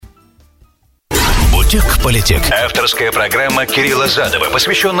Politic. Авторская программа Кирилла Задова,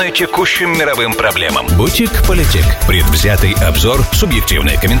 посвященная текущим мировым проблемам. Politic. Предвзятый обзор,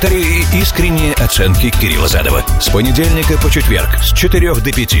 субъективные комментарии и искренние оценки Кирилла Задова. С понедельника по четверг с 4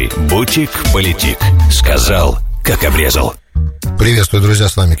 до 5. Politic. Сказал, как обрезал. Приветствую, друзья,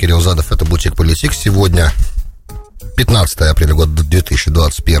 с вами Кирилл Задов. Это Politic. Сегодня 15 апреля года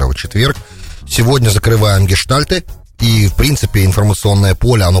 2021, четверг. Сегодня закрываем гештальты. И, в принципе, информационное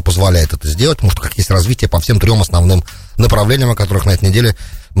поле, оно позволяет это сделать, потому что как есть развитие по всем трем основным направлениям, о которых на этой неделе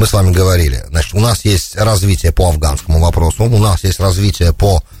мы с вами говорили. Значит, у нас есть развитие по афганскому вопросу, у нас есть развитие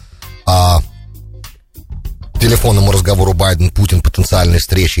по телефонному разговору Байден-Путин, потенциальной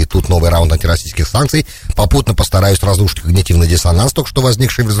встречи, и тут новый раунд антироссийских санкций. Попутно постараюсь разрушить когнитивный диссонанс, только что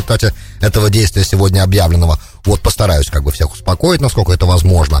возникший в результате этого действия сегодня объявленного. Вот постараюсь как бы всех успокоить, насколько это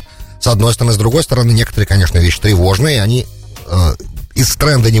возможно. С одной стороны, с другой стороны, некоторые, конечно, вещи тревожные, они из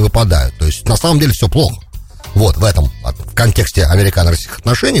тренда не выпадают. То есть, на самом деле, все плохо. Вот, в этом, в контексте американо-российских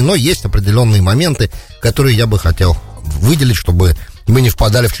отношений, но есть определенные моменты, которые я бы хотел выделить, чтобы мы не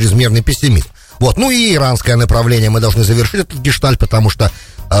впадали в чрезмерный пессимизм. Вот, ну и иранское направление мы должны завершить этот гештальт, потому что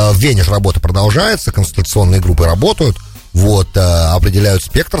в Вене же работа продолжается, консультационные группы работают, вот, определяют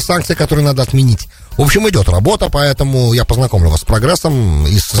спектр санкций, которые надо отменить. В общем, идет работа, поэтому я познакомлю вас с прогрессом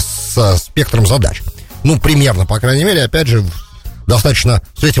и со спектром задач. Ну, примерно, по крайней мере, опять же, достаточно,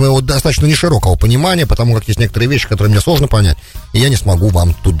 с этим его достаточно неширокого понимания, потому как есть некоторые вещи, которые мне сложно понять, и я не смогу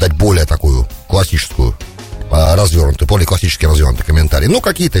вам тут дать более такую классическую, развернутую, более классически развернутый комментарий. Ну,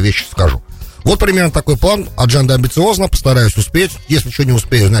 какие-то вещи скажу. Вот примерно такой план, адженда амбициозна, постараюсь успеть. Если что не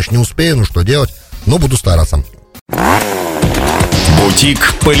успею, значит не успею, ну что делать, но буду стараться. Politic.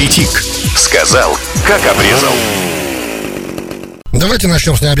 Сказал, как обрезал. Давайте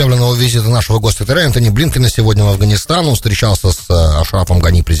начнем с необъявленного визита нашего госсекретаря Антони Блинкена сегодня в Афганистан. Он встречался с Ашрафом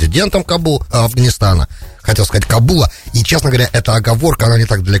Гани, президентом Афганистана. Хотел сказать Кабула. И, честно говоря, эта оговорка, она не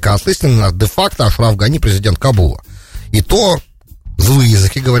так далека от истины. Де-факто Ашраф Гани президент Кабула. И то злые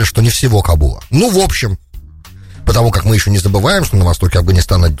языки говорят, что не всего Кабула. Ну, в общем, потому как мы еще не забываем, что на востоке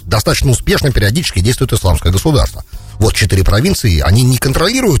Афганистана достаточно успешно периодически действует исламское государство. Вот 4 провинции, они не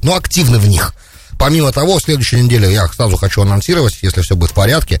контролируют, но активны в них. Помимо того, в следующей неделе я сразу хочу анонсировать, если все будет в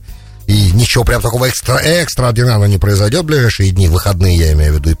порядке, и ничего прям такого экстраординарного не произойдет в ближайшие дни, выходные, я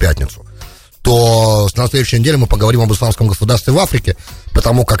имею в виду, и пятницу, то на следующей неделе мы поговорим об исламском государстве в Африке,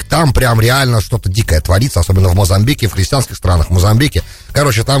 потому как там прям реально что-то дикое творится, особенно в Мозамбике, в христианских странах в Мозамбике.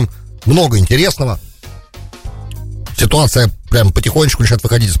 Короче, там много интересного. Ситуация прям потихонечку начинает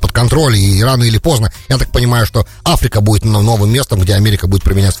выходить из-под контроля, и рано или поздно, я так понимаю, что Африка будет новым местом, где Америка будет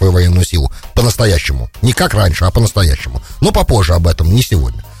применять свою военную силу. По-настоящему. Не как раньше, а по-настоящему. Но попозже об этом, не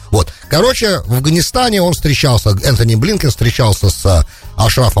сегодня. Вот. Короче, в Афганистане он встречался, Антони Блинкен встречался с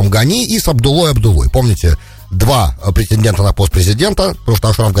Ашрафом Гани и с Абдулой. Помните, 2 претендента на пост президента, потому что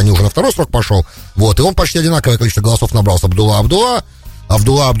Ашраф Гани уже на второй срок пошел. Вот. И он почти одинаковое количество голосов набрал с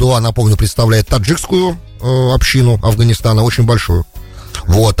Абдулла, напомню, представляет таджикскую общину Афганистана, очень большую.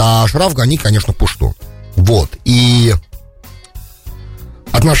 Вот, а Ашраф Гани, конечно, пуштун. Вот, и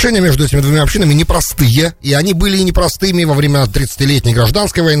отношения между этими двумя общинами непростые, и они были и непростыми во время 30-летней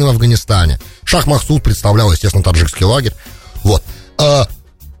гражданской войны в Афганистане. Шах Махсуд представлял, естественно, таджикский лагерь. Вот.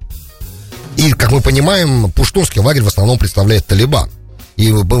 И, как мы понимаем, пуштунский лагерь в основном представляет Талибан.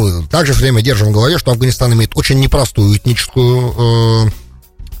 И мы также все время держим в голове, что Афганистан имеет очень непростую этническую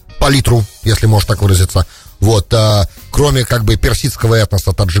палитру, если можно так выразиться. Вот, кроме как бы персидского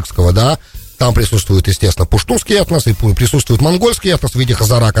этноса, таджикского, да, там присутствует, естественно, пуштунский этнос, и присутствует монгольский этнос в виде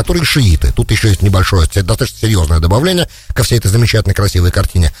хазара, которые шииты. Тут еще есть небольшое, достаточно серьезное добавление ко всей этой замечательной красивой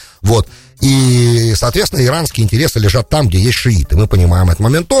картине. Вот. И, соответственно, иранские интересы лежат там, где есть шииты. Мы понимаем этот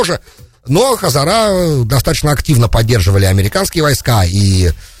момент тоже. Но хазара достаточно активно поддерживали американские войска,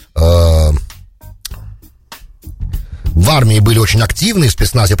 и в армии были очень активны, в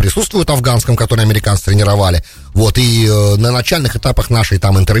спецназе присутствуют афганском, который американцы тренировали. Вот, и на начальных этапах нашей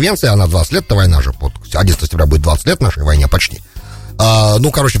там интервенции, она 20 лет, эта война же, вот, 11 сентября будет 20 лет нашей войне почти.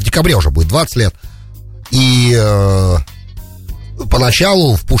 В декабре уже будет 20 лет. И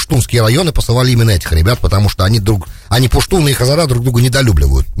поначалу в пуштунские районы посылали именно этих ребят, потому что они пуштуны и хазара друг друга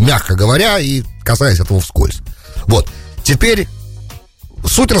недолюбливают, мягко говоря, и касаясь этого вскользь. Вот, теперь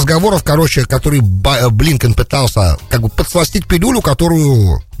суть разговоров, который Блинкен пытался как бы подсластить пилюлю,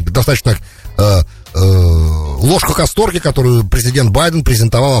 которую достаточно ложку касторки, которую президент Байден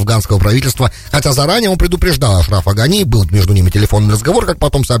презентовал афганского правительства, хотя заранее он предупреждал Ашрафа Гани, был между ними телефонный разговор, как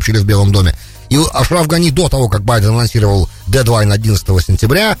потом сообщили в Белом доме, и Ашраф Гани до того, как Байден анонсировал дедлайн 11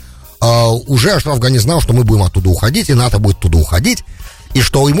 сентября, уже Ашраф Гани знал, что мы будем оттуда уходить, и НАТО будет оттуда уходить, и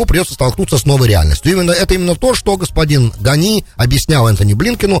что ему придется столкнуться с новой реальностью. Это именно то, что господин Гани объяснял Энтони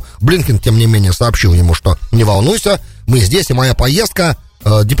Блинкену. Блинкен, тем не менее, сообщил ему, что не волнуйся, мы здесь, и моя поездка,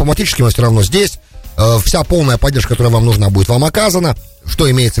 дипломатически мы все равно здесь, вся полная поддержка, которая вам нужна, будет вам оказана. Что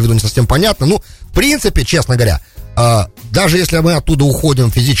имеется в виду, не совсем понятно. Ну, в принципе, честно говоря, даже если мы оттуда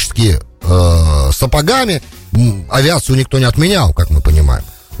уходим физически сапогами, авиацию никто не отменял, как мы понимаем.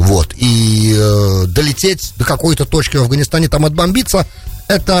 Вот. И долететь до какой-то точки в Афганистане, там отбомбиться,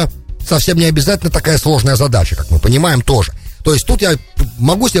 это совсем не обязательно такая сложная задача, как мы понимаем, тоже. То есть тут я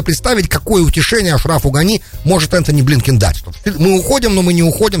могу себе представить, какое утешение Ашрафу Гани может Энтони Блинкен дать. Мы уходим, но мы не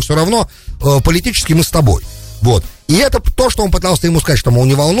уходим, все равно политически мы с тобой. Вот. И это то, что он пытался ему сказать, что, мол,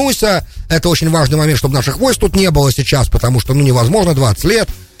 не волнуйся, это очень важный момент, чтобы наших войск тут не было сейчас, потому что, невозможно, 20 лет,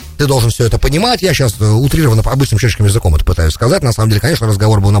 ты должен все это понимать. Я сейчас утрированно, обычным человеческим языком это пытаюсь сказать. На самом деле, конечно,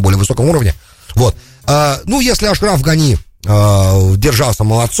 разговор был на более высоком уровне. Вот. Если Ашраф Гани держался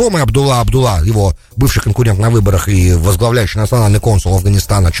молодцом, и Абдулла, его бывший конкурент на выборах и возглавляющий национальный консул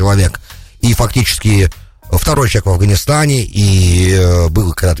Афганистана человек, и фактически второй человек в Афганистане, и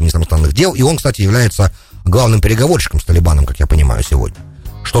был когда-то министром иностранных дел, и он, кстати, является главным переговорщиком с Талибаном, как я понимаю, сегодня.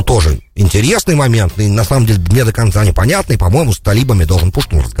 Что тоже интересный момент, и на самом деле мне до конца непонятный, по-моему, с талибами должен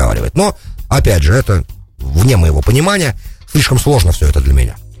Пуштун разговаривать. Но, опять же, это вне моего понимания, слишком сложно все это для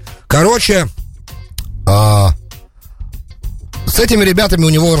меня. Короче, с этими ребятами у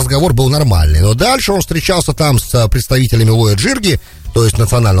него разговор был нормальный, но дальше он встречался там с представителями Лоя Джирги, то есть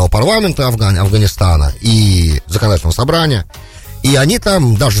национального парламента Афганистана и законодательного собрания. И они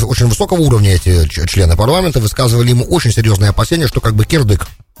там, даже очень высокого уровня, эти члены парламента, высказывали ему очень серьезные опасения, что как бы кирдык.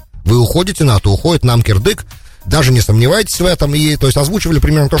 Вы уходите, НАТО уходит, нам кирдык. Даже не сомневайтесь в этом. И, то есть, озвучивали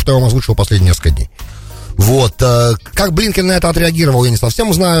примерно то, что я вам озвучил последние несколько дней. Вот. Как Блинкен на это отреагировал, я не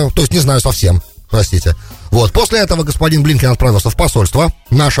совсем знаю. То есть, не знаю совсем. Простите. Вот. После этого господин Блинкен отправился в посольство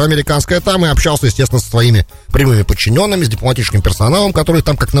наше американское там и общался, естественно, со своими прямыми подчиненными, с дипломатическим персоналом, который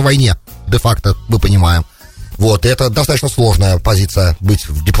там как на войне, де-факто, мы понимаем. Вот, и это достаточно сложная позиция быть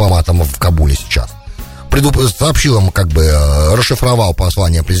дипломатом в Кабуле сейчас. Сообщил им, расшифровал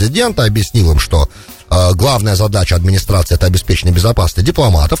послание президента, объяснил им, что главная задача администрации — это обеспечение безопасности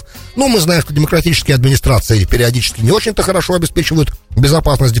дипломатов. Ну, мы знаем, что демократические администрации периодически не очень-то хорошо обеспечивают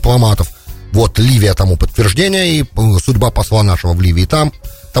безопасность дипломатов. Вот, Ливия тому подтверждение, и судьба посла нашего в Ливии там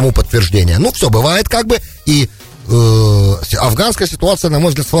тому подтверждение. Ну, все бывает и афганская ситуация, на мой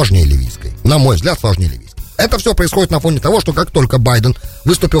взгляд, сложнее ливийской. Это все происходит на фоне того, что как только Байден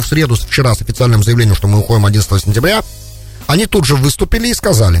выступил в среду вчера с официальным заявлением, что мы уходим 11 сентября, они тут же выступили и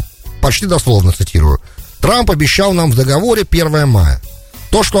сказали, почти дословно цитирую: Трамп обещал нам в договоре 1 мая.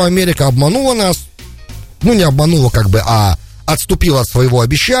 То, что Америка обманула нас, не обманула а отступила от своего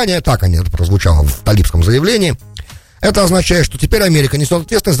обещания, так это прозвучало в талибском заявлении, это означает, что теперь Америка несет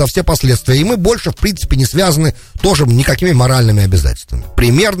ответственность за все последствия, и мы больше, в принципе, не связаны тоже никакими моральными обязательствами.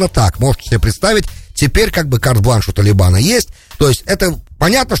 Примерно так, можете себе представить. Теперь карт-бланш у Талибана есть. То есть это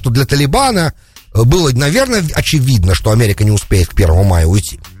понятно, что для Талибана было, наверное, очевидно, что Америка не успеет к 1 мая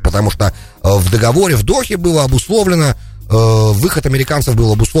уйти. Потому что в договоре в Дохе было обусловлено, выход американцев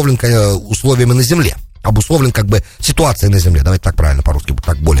был обусловлен условиями на земле. Обусловлен ситуацией на земле. Давайте так правильно по-русски,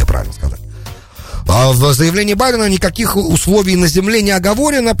 так более правильно сказать. А в заявлении Байдена никаких условий на земле не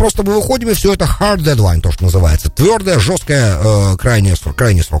оговорено, просто мы выходим, и все это hard deadline, то, что называется. Твердое, жесткое, крайний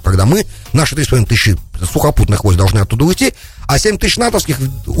срок, когда наши 3,5 тысячи сухопутных войск должны оттуда уйти, а 7 тысяч натовских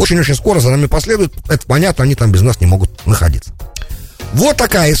очень-очень скоро за нами последуют. Это понятно, они там без нас не могут находиться. Вот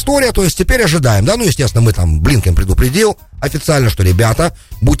такая история, то есть теперь ожидаем, да, естественно, мы там, Блинкен предупредил официально, что, ребята,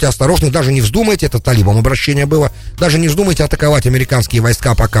 будьте осторожны, даже не вздумайте, это талибам обращение было, даже не вздумайте атаковать американские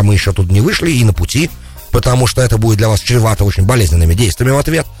войска, пока мы еще тут не вышли и на пути, потому что это будет для вас чревато очень болезненными действиями в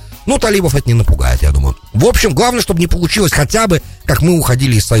ответ. Талибов это не напугает, я думаю. В общем, главное, чтобы не получилось хотя бы, как мы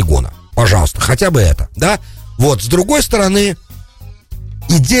уходили из Сайгона. Пожалуйста, хотя бы это, да? Вот, с другой стороны,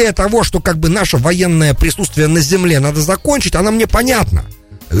 идея того, что наше военное присутствие на земле надо закончить, она мне понятна.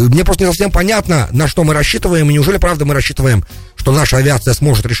 Мне просто не совсем понятно, на что мы рассчитываем, и неужели, правда, мы рассчитываем, что наша авиация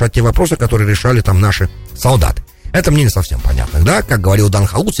сможет решать те вопросы, которые решали там наши солдаты. Это мне не совсем понятно, да? Как говорил Дан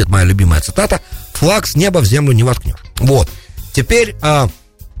Хаутси, это моя любимая цитата: флаг с неба в землю не воткнешь. Вот. Теперь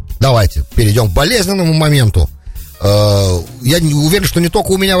давайте перейдем к болезненному моменту. Я не уверен, что не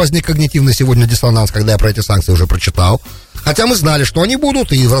только у меня возник когнитивный сегодня диссонанс, когда я про эти санкции уже прочитал. Хотя мы знали, что они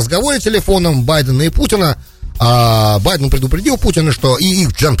будут, и в разговоре телефоном Байдена и Путина Байден предупредил Путина, что... И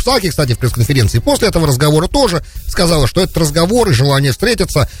Джен Псаки, кстати, в пресс-конференции после этого разговора тоже сказала, что этот разговор и желание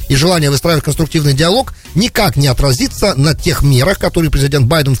встретиться, и желание выстраивать конструктивный диалог никак не отразится на тех мерах, которые президент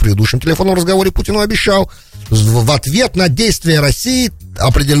Байден в предыдущем телефонном разговоре Путину обещал, в ответ на действия России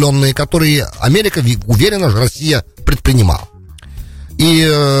определенные, которые Америка, уверена, Россия предпринимала. И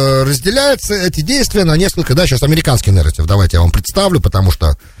разделяются эти действия на несколько... Да, сейчас американский нарратив, давайте я вам представлю, потому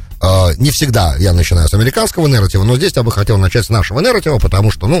что не всегда я начинаю с американского нарратива, но здесь я бы хотел начать с нашего нарратива, потому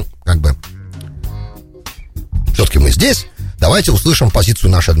что, все-таки мы здесь. Давайте услышим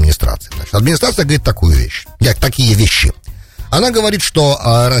позицию нашей администрации. Значит, администрация говорит такие вещи. Она говорит, что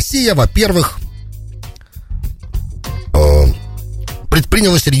Россия, во-первых,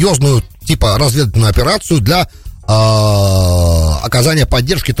 предприняла серьезную, разведывательную операцию для оказания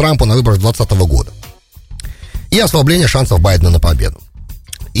поддержки Трампу на выборах 2020 года и ослабления шансов Байдена на победу.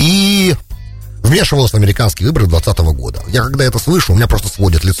 И вмешивалась в американские выборы 2020 года. Я когда это слышу, у меня просто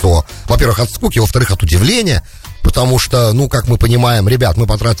сводит лицо, во-первых, от скуки, во-вторых, от удивления, потому что, как мы понимаем, ребят, мы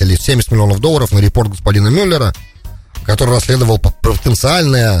потратили $70 миллионов на репорт господина Мюллера, который расследовал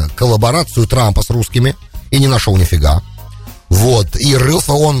потенциальную коллаборацию Трампа с русскими, и не нашел нифига. И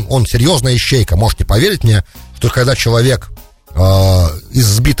рылся он серьезная ищейка, можете поверить мне, что когда человек из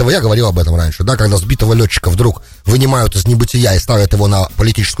сбитого, я говорил об этом раньше, да, когда сбитого летчика вдруг вынимают из небытия и ставят его на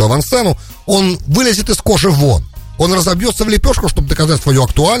политическую авансцену, он вылезет из кожи вон, он разобьется в лепешку, чтобы доказать свою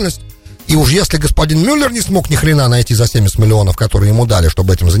актуальность, и уж если господин Мюллер не смог ни хрена найти за 70 миллионов, которые ему дали,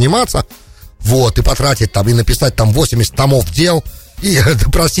 чтобы этим заниматься, и потратить и написать 80 томов дел, и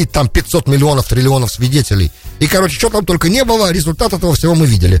допросить 500 миллионов, триллионов свидетелей, и, что там только не было, результат этого всего мы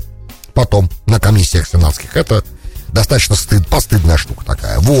видели потом на комиссиях сенатских. Это достаточно постыдная штука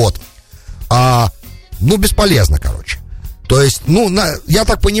такая. Бесполезно, То есть, я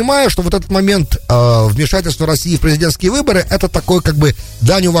так понимаю, что этот момент вмешательства России в президентские выборы, это такой,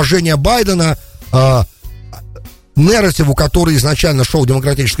 дань уважения Байдена нарративу, который изначально шел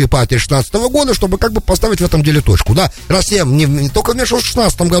Демократической партии 2016 года, чтобы поставить в этом деле точку, да. Россия не только вмешивалась в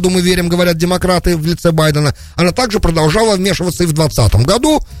 2016 году, мы верим, говорят демократы в лице Байдена, она также продолжала вмешиваться и в 2020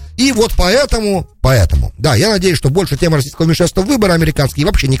 году, и поэтому, да, я надеюсь, что больше тема российского вмешательства в выборы американские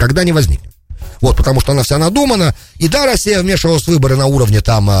вообще никогда не возникнет. Потому что она вся надумана, и да, Россия вмешивалась в выборы на уровне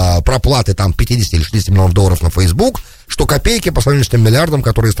проплаты 50 или 60 миллионов долларов на Facebook, что копейки по сравнению с тем миллиардом,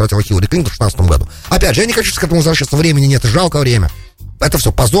 которые истратила Хиллари Клинтон в 2016 году. Опять же, я не хочу к этому возвращаться, времени нет, и жалко время. Это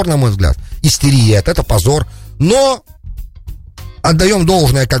все позор, на мой взгляд. Истерия, это позор. Но отдаем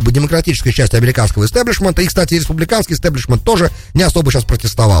должное демократической части американского истеблишмента, и, кстати, республиканский истеблишмент тоже не особо сейчас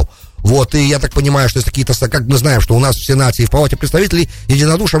протестовал. И я так понимаю, что есть какие-то, как мы знаем, что у нас в Сенате и в Палате представителей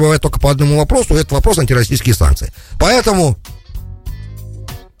единодушие бывает только по одному вопросу, и это вопрос антироссийские санкции. Поэтому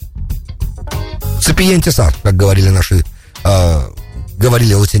цепиентисар, как говорили наши,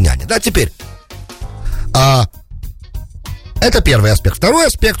 говорили латиняне. Да, теперь, это первый аспект. Второй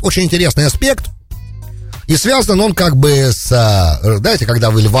аспект, очень интересный аспект, и связан он знаете,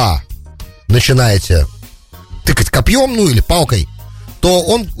 когда вы льва начинаете тыкать копьем, или палкой, то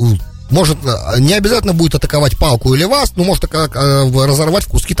он может, не обязательно будет атаковать палку или вас, но может разорвать в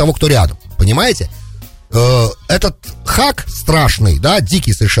куски того, кто рядом. Понимаете? Этот хак страшный, да,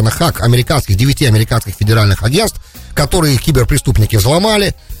 дикий совершенно хак 9 американских федеральных агентств, которые киберпреступники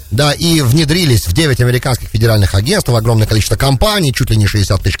взломали, да, и внедрились в 9 американских федеральных агентств, огромное количество компаний, чуть ли не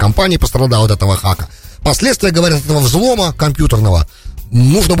 60 тысяч компаний пострадало от этого хака. Последствия, говорят, этого взлома компьютерного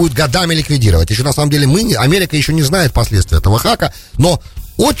нужно будет годами ликвидировать. Еще на самом деле Америка еще не знает последствий этого хака, но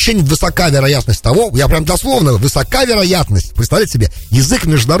очень высока вероятность того, я прям дословно, высока вероятность, представляете себе, язык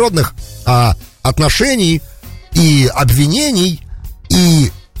международных отношений и обвинений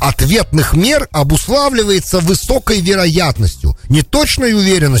и ответных мер обуславливается высокой вероятностью, не точной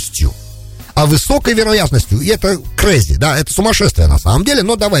уверенностью, а высокой вероятностью. И это crazy, да, это сумасшествие на самом деле,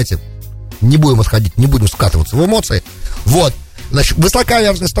 но давайте не будем отходить, не будем скатываться в эмоции. Значит, высока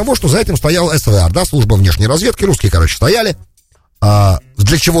вероятность того, что за этим стоял СВР, да, служба внешней разведки, русские, стояли.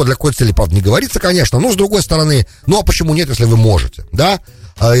 Для чего, для какой цели, правда, не говорится, конечно, но с другой стороны, а почему нет, если вы можете, да?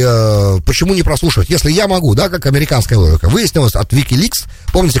 Почему не прослушивать, если я могу, да, как американская логика. Выяснилось от Wikileaks,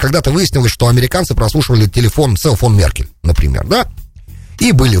 помните, когда-то выяснилось, что американцы прослушивали селфон Меркель, например, да?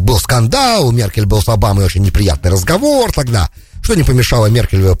 И был скандал, у Меркель был с Обамой очень неприятный разговор тогда, что не помешало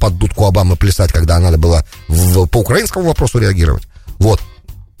Меркель под дудку Обамы плясать, когда надо было по украинскому вопросу реагировать.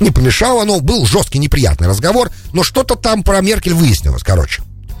 Не помешало, но был жесткий, неприятный разговор, но что-то там про Меркель выяснилось,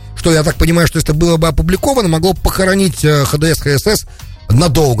 Что, я так понимаю, что если было бы опубликовано, могло похоронить ХДС, ХСС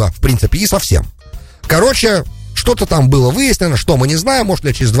надолго, в принципе, и совсем. Что-то там было выяснено, что мы не знаем, может,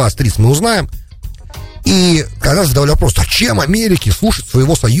 лет через 20-30 мы узнаем. И когда задавали вопрос, зачем Америке слушать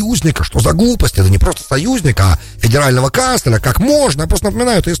своего союзника, что за глупость, это не просто союзник, а федерального канцлера, как можно, я просто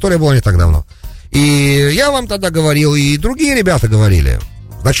напоминаю, эта история была не так давно. И я вам тогда говорил, и другие ребята говорили,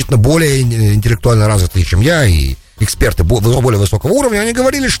 значительно более интеллектуально развитые, чем я, и эксперты более высокого уровня, они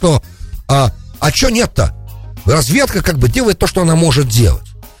говорили, что что нет-то? Разведка как бы делает то, что она может делать.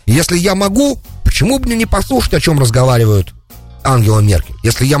 И если я могу, почему бы мне не послушать, о чем разговаривают Ангела Меркель,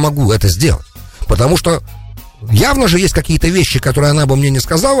 если я могу это сделать? Потому что явно же есть какие-то вещи, которые она бы мне не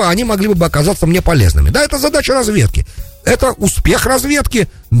сказала, они могли бы оказаться мне полезными. Да, это задача разведки. Это успех разведки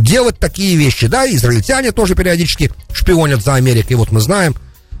делать такие вещи. Да, израильтяне тоже периодически шпионят за Америкой. Вот мы знаем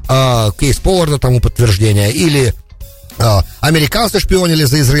кейс Полларда тому подтверждение. Или американцы шпионили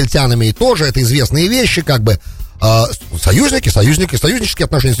за израильтянами. И тоже это известные вещи, как бы союзнические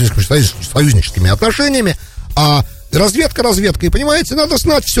отношения с союзническими отношениями. Разведка. И, понимаете, надо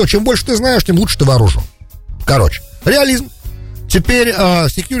знать все. Чем больше ты знаешь, тем лучше ты вооружен. Короче, реализм. Теперь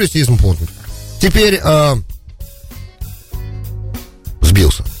securityism. Теперь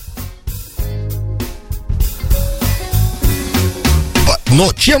сбился.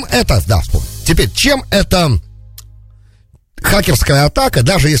 Но чем это, да, вспомнил. Теперь, чем это хакерская атака,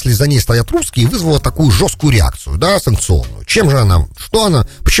 даже если за ней стоят русские, вызвала такую жесткую реакцию, да, санкционную? Чем же она, что она,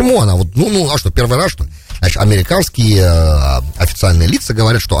 почему она, вот, а что, первый раз, что ли? Значит, американские официальные лица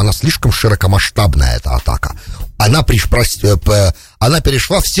говорят, что она слишком широкомасштабная, эта атака. Она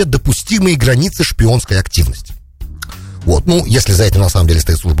перешла все допустимые границы шпионской активности. Вот, если за этим на самом деле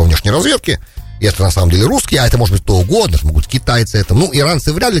стоит служба внешней разведки, и это на самом деле русские, а это может быть кто угодно, могут китайцы это,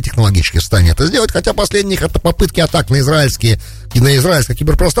 иранцы вряд ли технологически в состоянии это сделать, хотя последние это попытки атак на израильское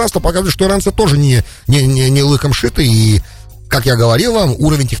киберпространство показывают, что иранцы тоже не лыком шиты, и, как я говорил вам,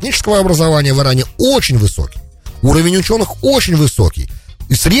 уровень технического образования в Иране очень высокий, уровень ученых очень высокий,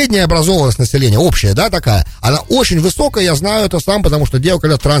 и средняя образованность населения, общая, да, такая, она очень высокая, я знаю это сам, потому что делал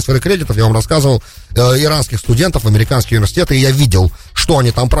когда трансферы кредитов, я вам рассказывал, иранских студентов в американские университеты, и я видел, что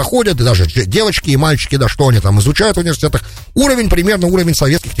они там проходят, и даже девочки и мальчики, да, что они там изучают в университетах, примерно уровень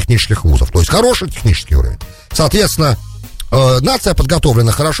советских технических вузов, то есть хороший технический уровень. Соответственно, нация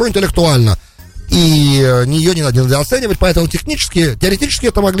подготовлена хорошо интеллектуально, и ее не надо недооценивать, поэтому теоретически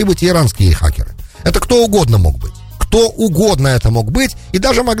это могли быть и иранские хакеры. Это кто угодно мог быть. Кто угодно это мог быть, и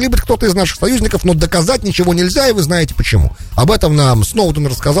даже могли быть кто-то из наших союзников, но доказать ничего нельзя, и вы знаете почему. Об этом нам Сноуден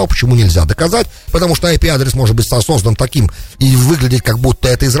рассказал, почему нельзя доказать, потому что IP-адрес может быть создан таким и выглядеть, как будто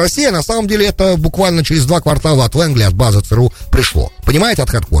это из России, а на самом деле это буквально через 2 квартала от Лэнгли, от базы ЦРУ пришло. Понимаете, от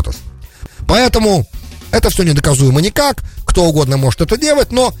Headquarters. Поэтому это все недоказуемо никак, кто угодно может это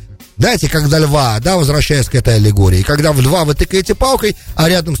делать, но знаете, когда льва, да, возвращаясь к этой аллегории, когда в льва вы тыкаете палкой, а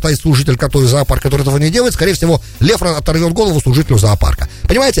рядом стоит служитель, зоопарка, который этого не делает, скорее всего, лев оторвет голову служителю зоопарка.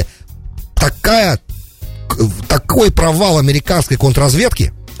 Понимаете, такой провал американской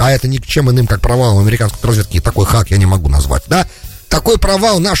контрразведки, а это ничем иным, как провал американской контрразведки, такой хак я не могу назвать, да, такой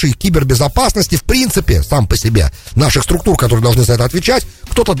провал нашей кибербезопасности, в принципе, сам по себе, наших структур, которые должны за это отвечать,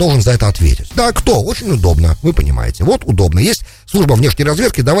 кто-то должен за это ответить. Да, кто? Очень удобно, вы понимаете. Вот удобно. Есть служба внешней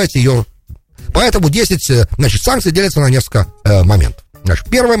разведки, давайте ее... Поэтому 10, санкции делятся на несколько моментов. Значит,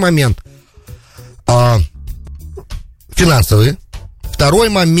 первый момент финансовый. Второй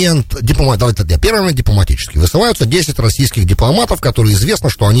момент первый момент дипломатический. Высылаются 10 российских дипломатов, которые известно,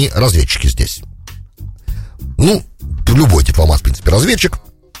 что они разведчики здесь. Любой дипломат, в принципе, разведчик.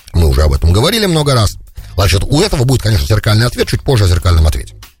 Мы уже об этом говорили много раз. Значит, у этого будет, конечно, зеркальный ответ, чуть позже о зеркальном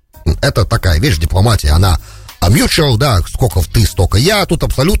ответе. Это такая вещь, дипломатия, она mutual, да, сколько ты, столько я, тут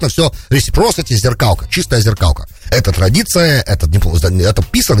абсолютно все reciprocity, зеркалка, чистая зеркалка. Это традиция, это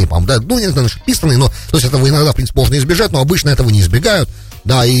писанный, по-моему, да, не знаю, что писанный, но, то есть этого иногда, в принципе, можно избежать, но обычно этого не избегают,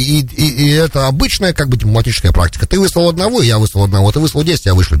 да, и это обычная, как бы, дипломатическая практика. Ты выслал одного, я выслал одного, ты выслал 10,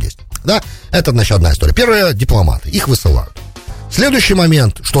 я вышлю 10, да, это, значит, одна история. Первое, дипломаты, их высылают. Следующий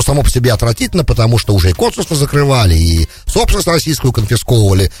момент, что само по себе отвратительно, потому что уже и консульство закрывали, и собственность российскую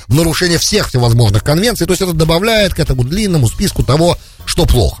конфисковывали, в нарушение всех всевозможных конвенций, то есть это добавляет к этому длинному списку того, что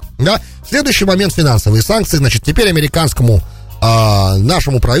плохо, да. Следующий момент — финансовые санкции. Значит, теперь американскому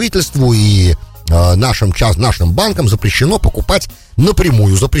нашему правительству и нашим банкам запрещено покупать,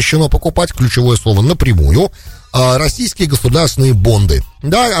 ключевое слово, напрямую, российские государственные бонды,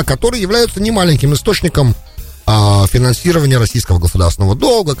 да, которые являются немаленьким источником финансирования российского государственного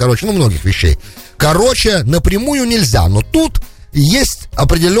долга, многих вещей. Напрямую нельзя, но тут есть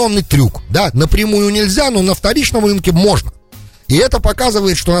определенный трюк, да, напрямую нельзя, но на вторичном рынке можно. И это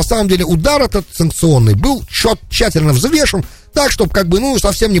показывает, что на самом деле удар этот санкционный был тщательно взвешен, так, чтобы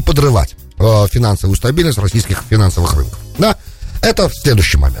совсем не подрывать финансовую стабильность российских финансовых рынков, да. Это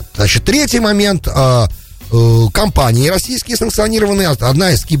следующий момент. Значит, третий момент. Компании российские санкционированные.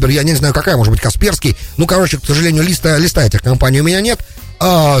 Одна из я не знаю какая, может быть, Касперский. Ну, короче, к сожалению, листа этих компаний у меня нет.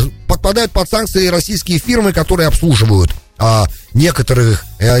 Подпадают под санкции российские фирмы, которые обслуживают некоторые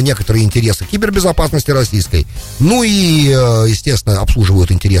интересы кибербезопасности российской. Ну и, естественно,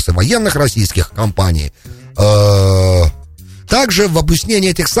 обслуживают интересы военных российских компаний. Также в объяснении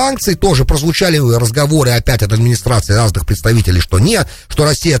этих санкций тоже прозвучали разговоры опять от администрации разных представителей, что нет, что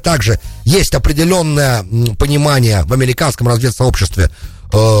Россия также есть определенное понимание в американском разведсообществе,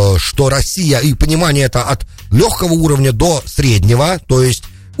 что Россия, и понимание это от легкого уровня до среднего, то есть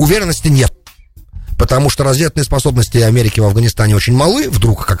уверенности нет. Потому что разведные способности Америки в Афганистане очень малы,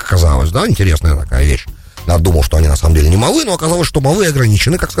 вдруг, как оказалось, да, интересная такая вещь. Я думал, что они на самом деле не малы, но оказалось, что малы и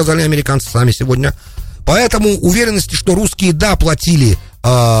ограничены, как сказали американцы сами сегодня. Поэтому уверенности, что русские, да, платили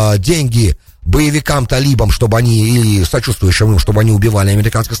деньги боевикам-талибам, чтобы они, и сочувствующим им, чтобы они убивали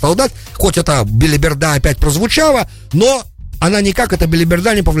американских солдат, хоть эта белиберда опять прозвучала, но она никак, эта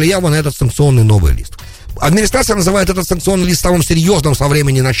белиберда, не повлияла на этот санкционный новый лист. Администрация называет этот санкционный лист самым серьезным со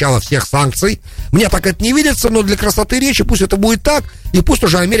времени начала всех санкций. Мне так это не видится, но для красоты речи пусть это будет так, и пусть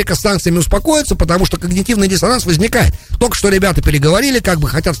уже Америка с санкциями успокоится, потому что когнитивный диссонанс возникает. Только что ребята переговорили, как бы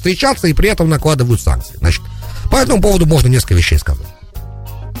хотят встречаться, и при этом накладывают санкции. Значит, по этому поводу можно несколько вещей сказать.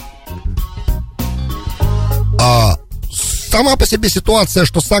 Сама по себе ситуация,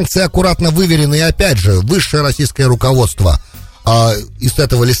 что санкции аккуратно выверены, и опять же, высшее российское руководство из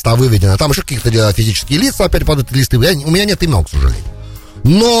этого листа выведено. Там еще какие-то физические лица опять под эти листы. У меня нет имен, к сожалению.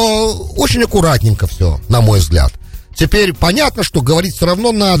 Но очень аккуратненько все, на мой взгляд. Теперь понятно, что говорить все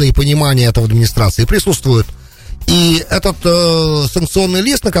равно надо, и понимание этого в администрации присутствует. И этот санкционный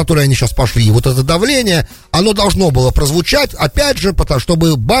лист, на который они сейчас пошли, вот это давление, оно должно было прозвучать, опять же,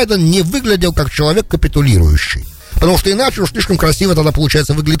 чтобы Байден не выглядел как человек капитулирующий. Потому что иначе уж слишком красиво тогда,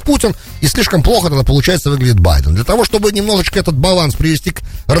 получается, выглядит Путин, и слишком плохо тогда, получается, выглядит Байден. Для того, чтобы немножечко этот баланс привести к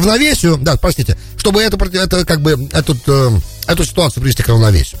равновесию, чтобы эту ситуацию привести к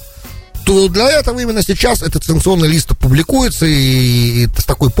равновесию, то для этого именно сейчас этот санкционный лист публикуется, и с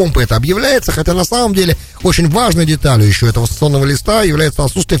такой помпой это объявляется, хотя на самом деле очень важной деталью еще этого санкционного листа является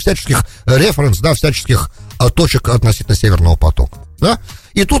отсутствие всяческих всяческих точек относительно Северного потока. Да?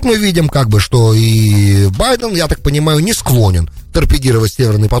 И тут мы видим, что и Байден, я так понимаю, не склонен торпедировать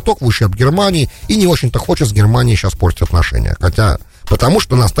Северный поток в ущерб Германии и не очень-то хочет с Германией сейчас портить отношения. Потому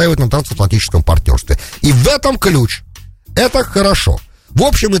что настаивает на трансатлантическом партнерстве. И в этом ключ. Это хорошо. В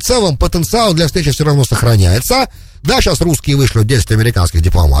общем и целом потенциал для встречи все равно сохраняется. Да, сейчас русские вышлют 10 американских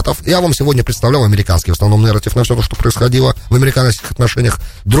дипломатов. Я вам сегодня представлял американский в основном нарратив на все то, что происходило в американских отношениях.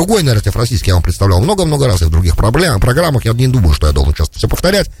 Другой нарратив российский я вам представлял много-много раз и в других программах. Я не думаю, что я должен часто все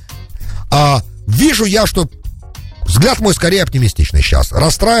повторять. Вижу я, что взгляд мой скорее оптимистичный сейчас.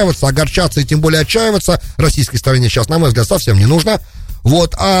 Расстраиваться, огорчаться и тем более отчаиваться российской стороне сейчас, на мой взгляд, совсем не нужно.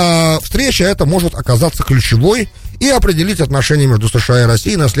 А встреча эта может оказаться ключевой и определить отношения между США и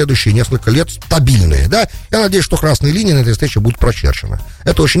Россией на следующие несколько лет стабильные, да? Я надеюсь, что красные линии на этой встрече будут прочерчены.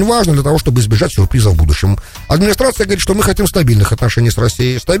 Это очень важно для того, чтобы избежать сюрпризов в будущем. Администрация говорит, что мы хотим стабильных отношений с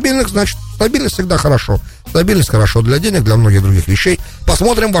Россией. Стабильных, значит, стабильность всегда хорошо. Стабильность хорошо для денег, для многих других вещей.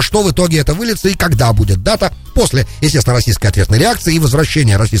 Посмотрим, во что в итоге это выльется и когда будет дата после, естественно, российской ответной реакции и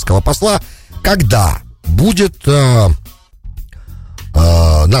возвращения российского посла, когда будет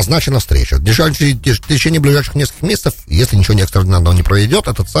назначена встреча. В течение ближайших нескольких месяцев, если ничего экстраординарного не произойдет,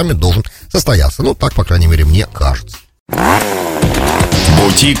 этот саммит должен состояться. Так, по крайней мере, мне кажется.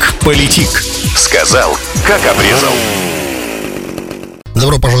 Бутик-политик. Сказал, как обрезал.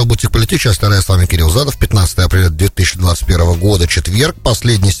 Добро пожаловать в Бутик-политик. Часть вторая, с вами Кирилл Задов. 15 апреля 2021 года, четверг.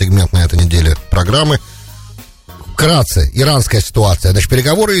 Последний сегмент на этой неделе программы. Вкратце, иранская ситуация. Значит,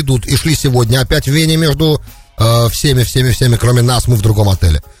 переговоры идут и шли сегодня опять в Вене между всеми, кроме нас, мы в другом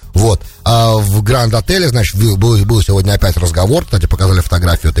отеле. В Гранд-отеле, значит, был сегодня опять разговор. Кстати, показали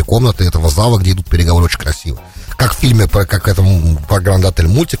фотографию этой комнаты, этого зала, где идут переговоры, очень красиво. Как в фильме, про Гранд-отель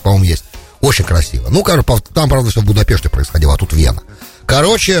мультик, по-моему, есть. Очень красиво. Там, правда, все в Будапеште происходило, а тут Вена.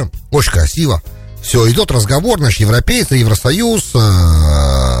 Очень красиво. Все, идет разговор, значит, европейцы, Евросоюз,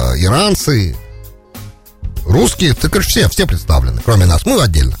 иранцы, русские, все представлены, кроме нас, мы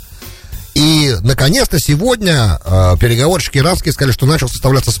отдельно. И, наконец-то, сегодня переговорщики иранские сказали, что начал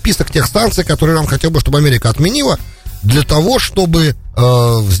составляться список тех санкций, которые Иран хотел бы, чтобы Америка отменила, для того, чтобы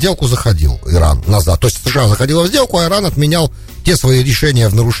в сделку заходил Иран назад. То есть США заходила в сделку, а Иран отменял те свои решения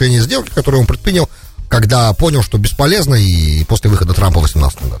в нарушении сделки, которые он предпринял, когда понял, что бесполезно, и после выхода Трампа в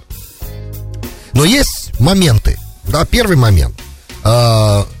 2018 году. Но есть моменты. Да, первый момент.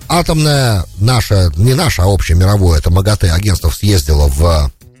 атомное наше, не наше, а общее мировое, это МАГАТЭ агентство съездило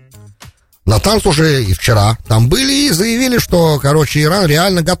в Натанс уже и вчера там были и заявили, что, короче, Иран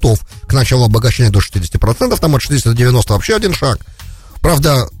реально готов к началу обогащения до 60%, там от 60 до 90 вообще один шаг.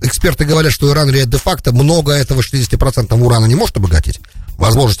 Правда, эксперты говорят, что Иран де-факто много этого 60% урана не может обогатить,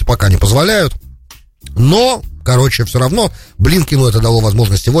 возможности пока не позволяют, но, короче, все равно Блинкену это дало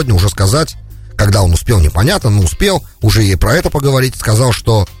возможность сегодня уже сказать, когда он успел, непонятно, но успел уже и про это поговорить, сказал,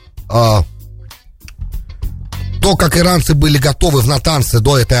 что то, как иранцы были готовы в Натансе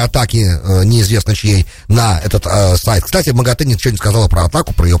до этой атаки, неизвестно чьей, на этот сайт. Кстати, МАГАТЭ ничего не сказала про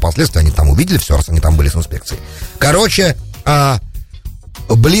атаку, про ее последствия, они там увидели все, раз они там были с инспекцией. Короче,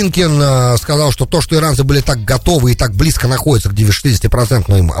 Блинкен сказал, что то, что иранцы были так готовы и так близко находятся к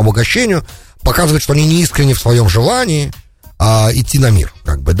 60% обогащению, показывает, что они не искренне в своем желании идти на мир,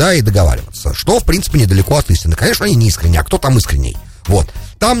 как бы, да, и договариваться. Что, в принципе, недалеко от истины. Конечно, они не искренне, а кто там искренний? Вот.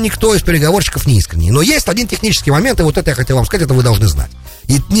 Там никто из переговорщиков не искренний. Но есть один технический момент, и вот это я хотел вам сказать, это вы должны знать.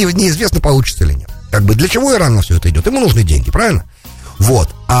 И неизвестно, получится или нет. Как бы, для чего Иран на все это идет? Ему нужны деньги, правильно? Вот.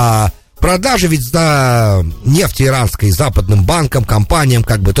 А продажи ведь за нефти иранской западным банкам, компаниям,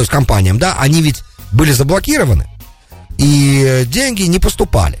 как бы, то есть компаниям, да, они ведь были заблокированы, и деньги не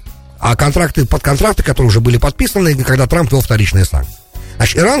поступали. А подконтракты, которые уже были подписаны, когда Трамп ввел вторичные санкции.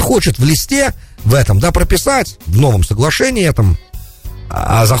 Значит, Иран хочет в листе в этом, да, прописать, в новом соглашении этом,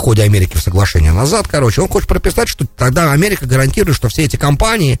 о заходе Америки в соглашение назад, короче, он хочет прописать, что тогда Америка гарантирует, что все эти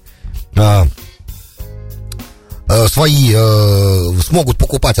компании свои смогут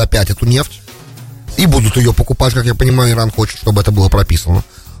покупать опять эту нефть, и будут ее покупать, как я понимаю, Иран хочет, чтобы это было прописано.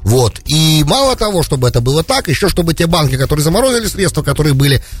 Вот, и мало того, чтобы это было так, еще чтобы те банки, которые заморозили средства, которые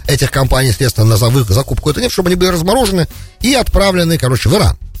были этих компаний, средства на закупку этой нефти, чтобы они были разморожены и отправлены, короче, в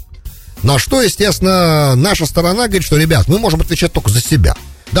Иран. На что, естественно, наша сторона говорит, что, ребят, мы можем отвечать только за себя.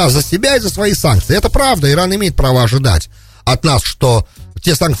 Да, за себя и за свои санкции. Это правда, Иран имеет право ожидать от нас, что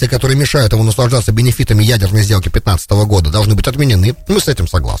те санкции, которые мешают ему наслаждаться бенефитами ядерной сделки 2015 года, должны быть отменены. Мы с этим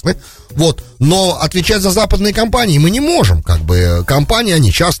согласны. Вот. Но отвечать за западные компании мы не можем. Как бы компании,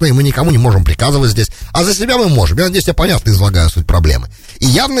 они частные, мы никому не можем приказывать здесь. А за себя мы можем. Я надеюсь, я понятно излагаю суть проблемы. И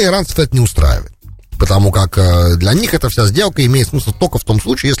явно иранцев это не устраивает. Потому как для них эта вся сделка имеет смысл только в том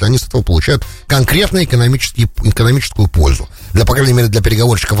случае, если они с этого получают конкретную экономическую пользу. По крайней мере, для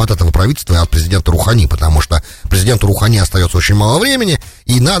переговорщиков от этого правительства и от президента Рухани, потому что президенту Рухани остается очень мало времени,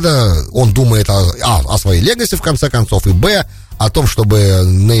 и он думает о своей легаси, в конце концов, и о том, чтобы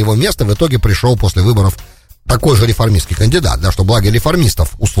на его место в итоге пришел после выборов такой же реформистский кандидат, да, чтобы лагерь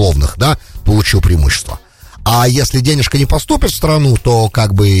реформистов условных, да, получил преимущество. А если денежка не поступит в страну, то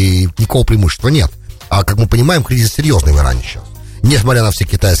как бы никакого преимущества нет. А, как мы понимаем, кризис серьезный в Иране сейчас. Несмотря на все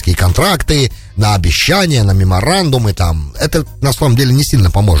китайские контракты, на обещания, на меморандумы, там, это на самом деле не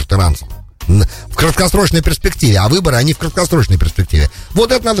сильно поможет иранцам в краткосрочной перспективе, а выборы, они в краткосрочной перспективе.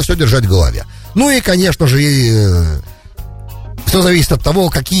 Вот это надо все держать в голове. Ну и, конечно же, все зависит от того,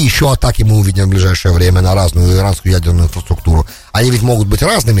 какие еще атаки мы увидим в ближайшее время на разную иранскую ядерную инфраструктуру. Они ведь могут быть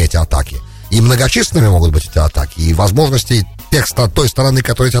разными, эти атаки. И многочисленными могут быть эти атаки. И возможности той стороны,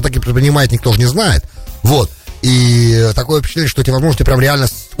 которая эти атаки предпринимает, никто же не знает. Вот. И такое впечатление, что эти возможности прям реально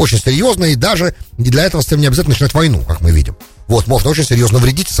очень серьезные. И даже для этого совсем не обязательно начинать войну, как мы видим. Вот, можно очень серьезно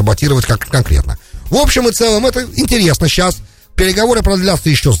вредить и саботировать как конкретно. В общем и целом, это интересно сейчас. Переговоры продлятся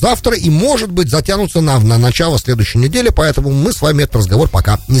еще завтра и, может быть, затянутся на начало следующей недели. Поэтому мы с вами этот разговор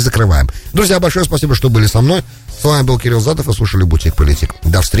пока не закрываем. Друзья, большое спасибо, что были со мной. С вами был Кирилл Задов, и слушали «Бутик Политик».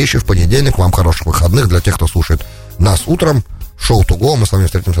 До встречи в понедельник. Вам хороших выходных. Для тех, кто слушает нас утром, шоу «Туго». Мы с вами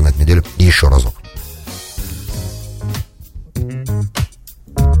встретимся на этой неделе еще разок.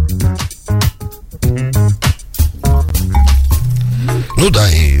 Ну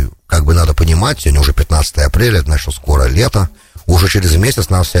да, и как бы надо понимать, сегодня уже 15 апреля, это значит, что скоро лето. Уже через месяц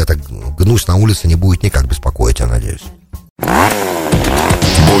нас вся эта гнусь на улице не будет никак беспокоить, я надеюсь.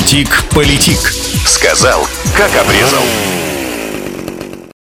 Бутик Политик. Сказал, как обрезал.